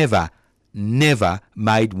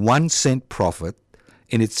made 1 cent profit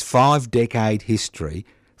in its 5-decade history,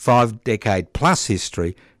 5-decade plus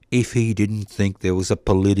history, if he didn't think there was a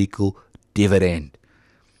political dividend?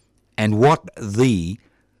 And what the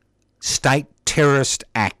state terrorist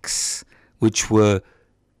acts which were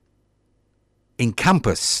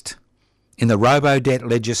encompassed in the robo-debt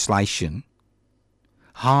legislation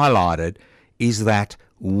highlighted is that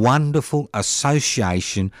wonderful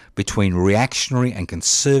association between reactionary and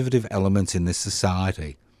conservative elements in this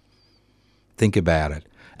society. Think about it.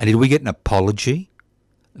 And did we get an apology?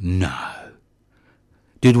 No.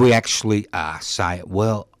 Did we actually say,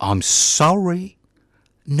 well, I'm sorry?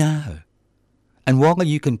 No. And while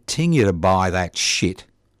you continue to buy that shit,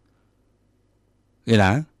 you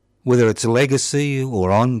know, whether it's a legacy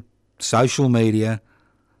or on social media,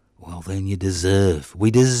 well, then we deserve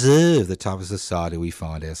the type of society we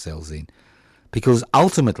find ourselves in. Because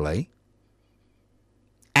ultimately,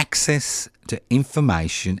 access to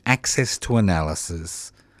information, access to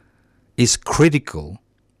analysis is critical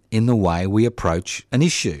in the way we approach an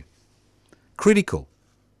issue. Critical.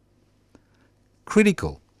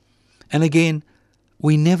 And again,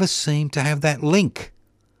 we never seem to have that link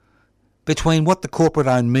between what the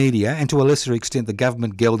corporate-owned media, and to a lesser extent the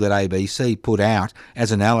government-gelded ABC, put out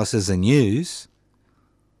as analysis and news,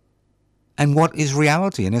 and what is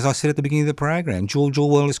reality. And as I said at the beginning of the program, George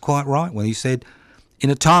Orwell is quite right when he said,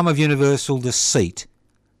 in a time of universal deceit,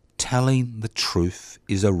 telling the truth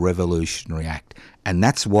is a revolutionary act. And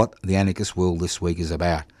that's what the Anarchist World this week is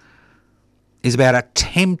about. It's about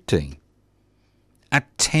attempting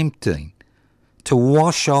to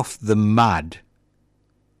wash off the mud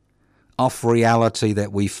off reality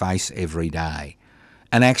that we face every day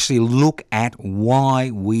and actually look at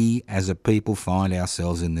why we as a people find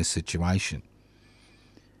ourselves in this situation.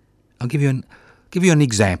 I'll give you an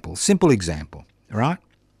example, simple example, all right?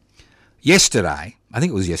 Yesterday, I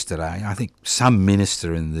think some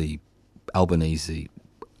minister in the Albanese,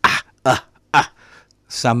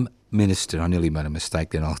 some minister, I nearly made a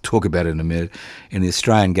mistake then, I'll talk about it in a minute, in the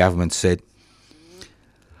Australian government said,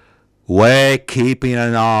 we're keeping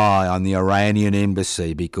an eye on the Iranian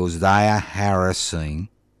embassy because they are harassing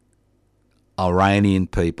Iranian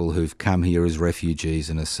people who've come here as refugees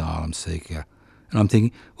and asylum seekers. And I'm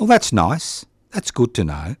thinking, well, that's nice. That's good to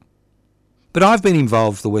know. But I've been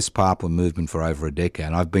involved with the West Papuan movement for over a decade.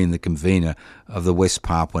 And I've been the convener of the West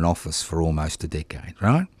Papuan office for almost a decade,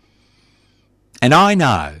 right? And I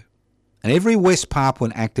know, and every West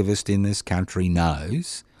Papuan activist in this country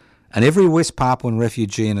knows, and every West Papuan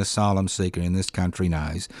refugee and asylum seeker in this country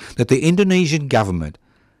knows, that the Indonesian government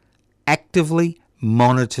actively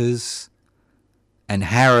monitors and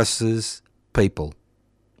harasses people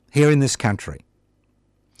here in this country.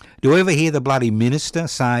 Do you ever hear the bloody minister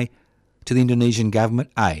say to the Indonesian government,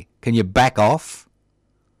 hey, can you back off?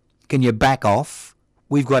 Can you back off?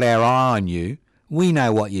 We've got our eye on you. We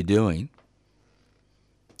know what you're doing.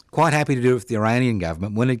 Quite happy to do it with the Iranian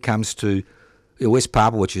government when it comes to West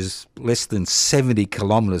Papua, which is less than 70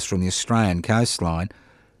 kilometres from the Australian coastline.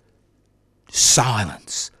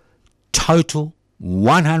 Silence. Total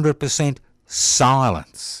 100%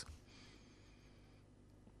 silence.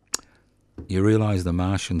 You realise the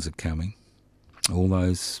Martians are coming? All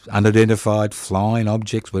those unidentified flying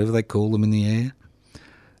objects, whatever they call them in the air?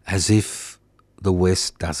 As if the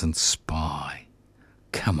West doesn't spy.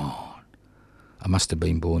 Come on. I must have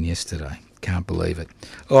been born yesterday. Can't believe it.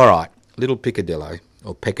 All right. Little Picadillo,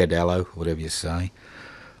 or Peccadillo, whatever you say.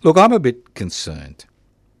 Look, I'm a bit concerned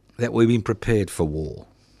that we've been prepared for war.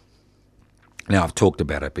 Now, I've talked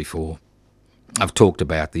about it before. I've talked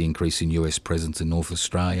about the increase in US presence in North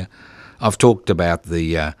Australia. I've talked about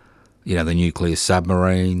the nuclear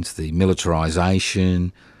submarines, the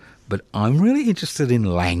militarisation. But I'm really interested in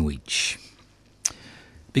language.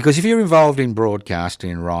 Because if you're involved in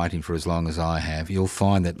broadcasting and writing for as long as I have, you'll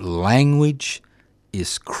find that language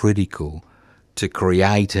is critical to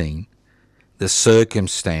creating the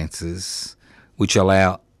circumstances which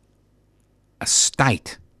allow a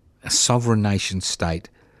state, a sovereign nation state,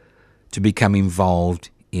 to become involved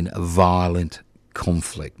in a violent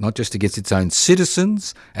conflict, not just against its own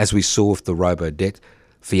citizens, as we saw with the robo-debt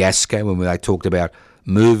fiasco when they talked about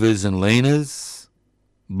movers and leaners,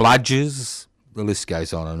 bludgers, the list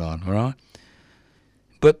goes on, all right?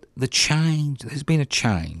 But there's been a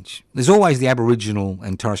change. There's always the Aboriginal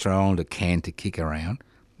and Torres Strait Islander can to kick around.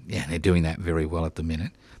 Yeah, they're doing that very well at the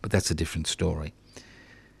minute, but that's a different story.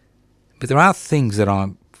 But there are things that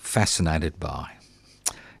I'm fascinated by.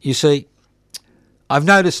 You see, I've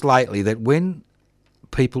noticed lately that when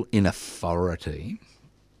people in authority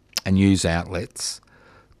and news outlets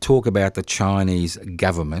talk about the Chinese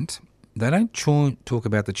government, they don't talk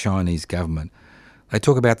about the Chinese government. They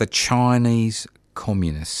talk about the Chinese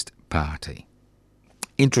Communist Party.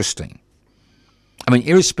 Interesting. I mean,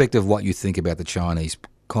 irrespective of what you think about the Chinese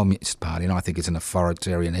Communist Party, and I think it's an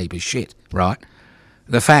authoritarian heap of shit, right?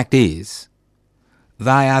 The fact is,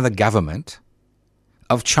 they are the government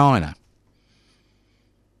of China.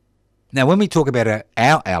 Now, when we talk about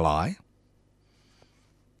our ally,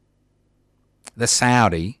 the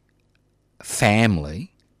Saudi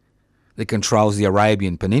family that controls the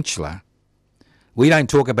Arabian Peninsula, we don't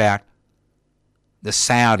talk about the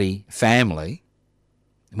Saudi family.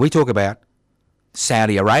 We talk about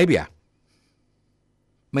Saudi Arabia.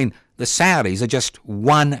 I mean, the Saudis are just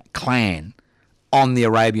one clan on the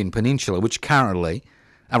Arabian Peninsula, which currently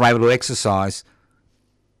are able to exercise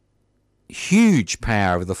huge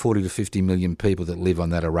power over the 40 to 50 million people that live on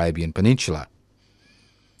that Arabian Peninsula.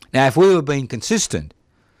 Now, if we were being consistent,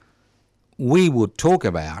 we would talk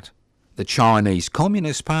about the Chinese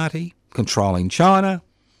Communist Party controlling China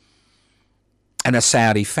and a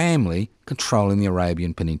Saudi family controlling the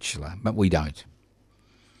Arabian Peninsula, but we don't.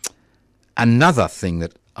 Another thing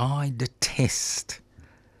that I detest,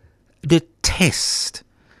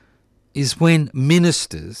 is when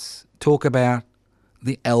ministers talk about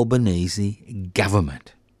the Albanese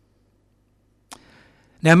government.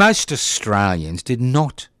 Now, most Australians did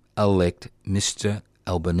not elect Mr.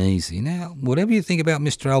 Albanese. Now, whatever you think about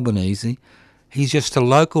Mr. Albanese, he's just a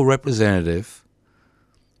local representative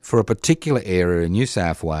for a particular area in New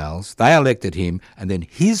South Wales. They elected him, and then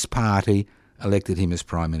his party elected him as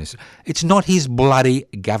Prime Minister. It's not his bloody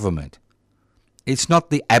government. It's not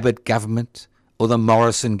the Abbott government or the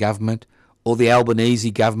Morrison government or the Albanese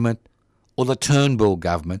government or the Turnbull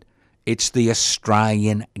government. It's the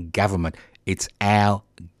Australian government. It's our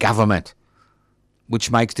government,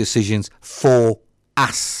 which makes decisions for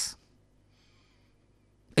us.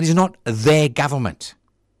 It is not their government.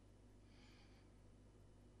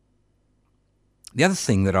 The other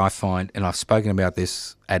thing that I find, and I've spoken about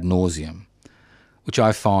this ad nauseum, which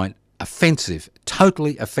I find offensive,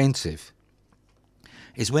 totally offensive,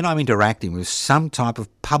 is when I'm interacting with some type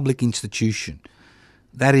of public institution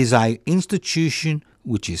that is an institution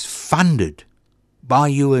which is funded by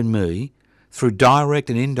you and me through direct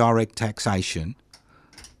and indirect taxation.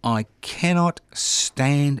 I cannot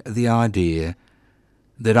stand the idea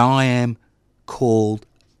that I am called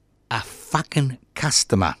a fucking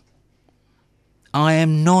customer. I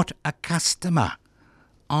am not a customer.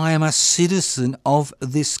 I am a citizen of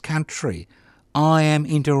this country. I am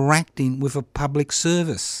interacting with a public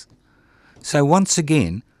service. So once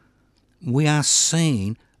again, we are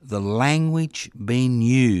seeing the language being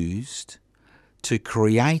used to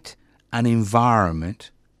create an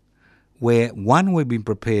environment where, one, we've been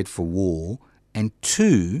prepared for war, and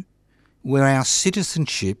two, where our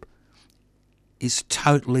citizenship is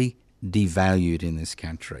totally devalued in this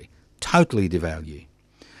country. Totally devalued.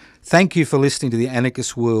 Thank you for listening to the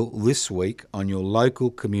Anarchist World this week on your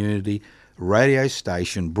local community radio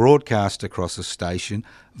station, broadcast across the station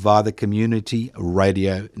via the Community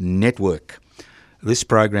Radio Network. This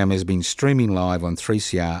program has been streaming live on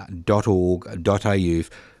 3cr.org.au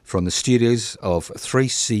from the studios of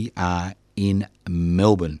 3CR in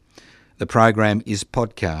Melbourne. The program is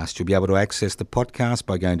podcast. You'll be able to access the podcast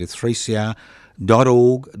by going to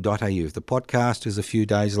 3cr.org.au. If the podcast is a few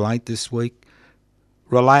days late this week,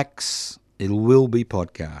 relax, it will be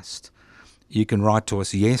podcast. You can write to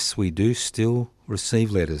us. Yes, we do still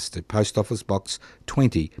receive letters to Post Office Box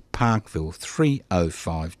 20, Parkville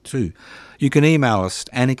 3052. You can email us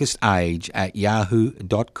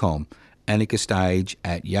anarchistage@yahoo.com,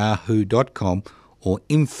 anarchistage@yahoo.com, or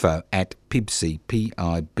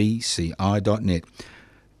info@pibci.net.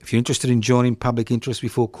 If you're interested in joining Public Interest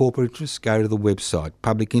Before Corporate Interest, go to the website,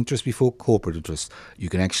 Public Interest Before Corporate Interest. You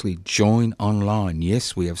can actually join online.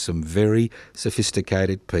 Yes, we have some very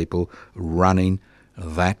sophisticated people running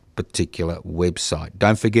that particular website.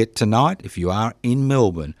 Don't forget tonight, if you are in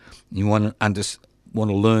Melbourne, you want to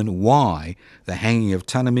learn why the hanging of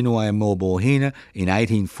Tanaminuwa Maulboyheenner in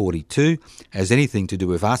 1842 has anything to do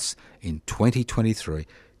with us in 2023.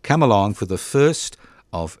 Come along for the first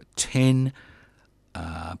of 10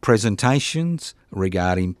 presentations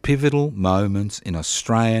regarding pivotal moments in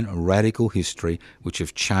Australian radical history which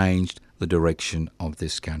have changed the direction of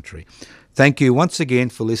this country. Thank you once again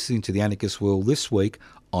for listening to The Anarchist World this week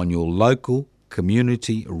on your local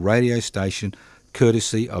community radio station,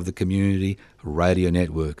 courtesy of the Community Radio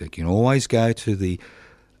Network. You can always go to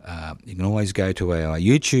our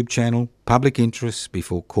YouTube channel, Public Interests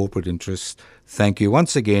Before Corporate Interests. Thank you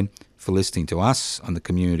once again for listening to us on the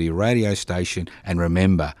Community Radio Station. And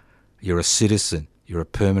remember, you're a citizen, you're a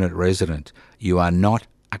permanent resident. You are not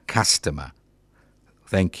a customer.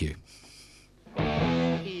 Thank you.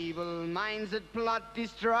 Evil minds that plot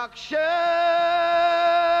destruction,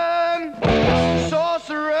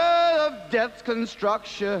 sorcerer of death's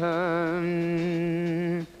construction.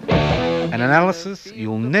 An analysis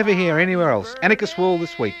you'll never hear anywhere else. Anarchist World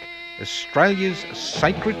this week. Australia's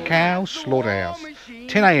sacred cow slaughterhouse.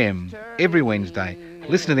 10 a.m. every Wednesday.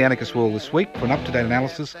 Listen to The Anarchist World this week for an up-to-date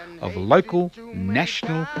analysis of local,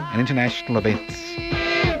 national and international events.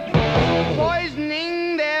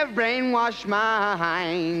 Poisoning their brainwashed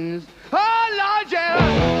minds. Oh, Lord,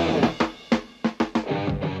 yeah.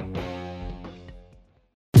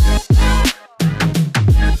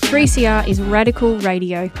 3CR is radical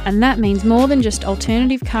radio, and that means more than just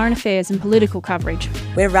alternative current affairs and political coverage.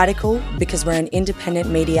 We're radical because we're an independent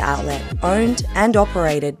media outlet, owned and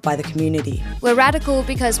operated by the community. We're radical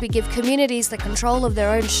because we give communities the control of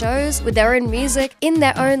their own shows, with their own music, in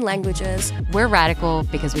their own languages. We're radical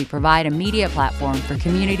because we provide a media platform for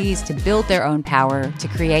communities to build their own power to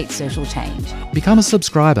create social change. Become a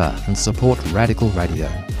subscriber and support Radical Radio.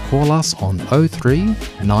 Call us on 03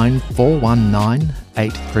 9419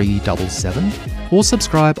 8377 or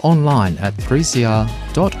subscribe online at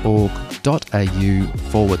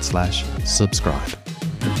 3cr.org.au/subscribe.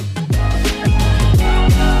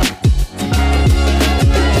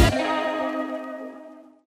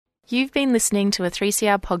 You've been listening to a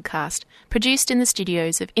 3CR podcast produced in the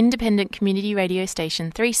studios of independent community radio station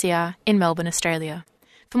 3CR in Melbourne, Australia.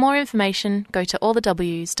 For more information, go to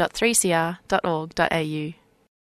allthews.3cr.org.au.